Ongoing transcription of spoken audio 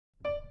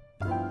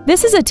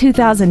This is a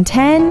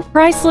 2010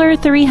 Chrysler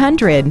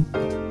 300.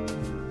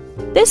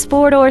 This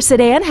four-door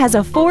sedan has a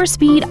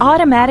 4-speed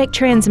automatic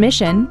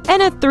transmission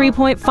and a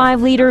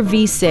 3.5-liter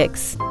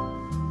V6.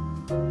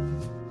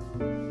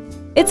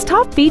 Its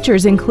top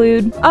features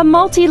include a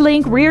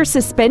multi-link rear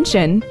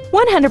suspension,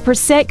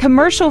 100%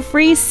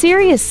 commercial-free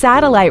Sirius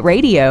satellite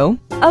radio,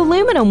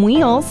 aluminum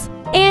wheels,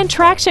 and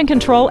traction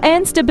control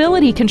and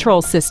stability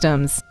control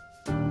systems.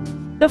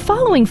 The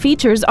following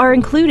features are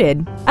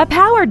included: a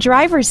power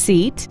driver's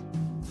seat,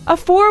 a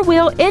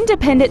 4-wheel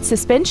independent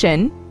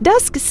suspension,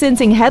 dusk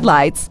sensing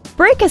headlights,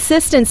 brake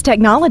assistance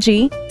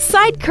technology,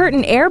 side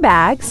curtain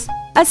airbags,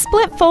 a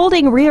split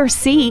folding rear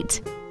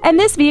seat, and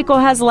this vehicle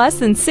has less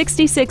than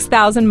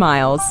 66,000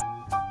 miles.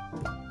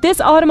 This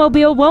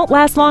automobile won't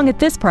last long at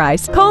this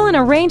price. Call and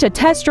arrange a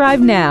test drive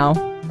now.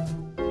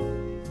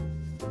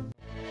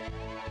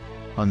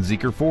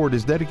 Hunzeker Ford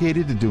is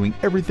dedicated to doing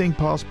everything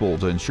possible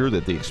to ensure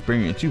that the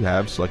experience you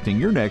have selecting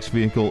your next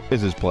vehicle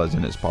is as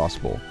pleasant as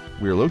possible.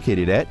 We are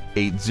located at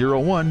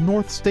 801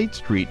 North State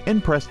Street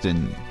in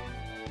Preston.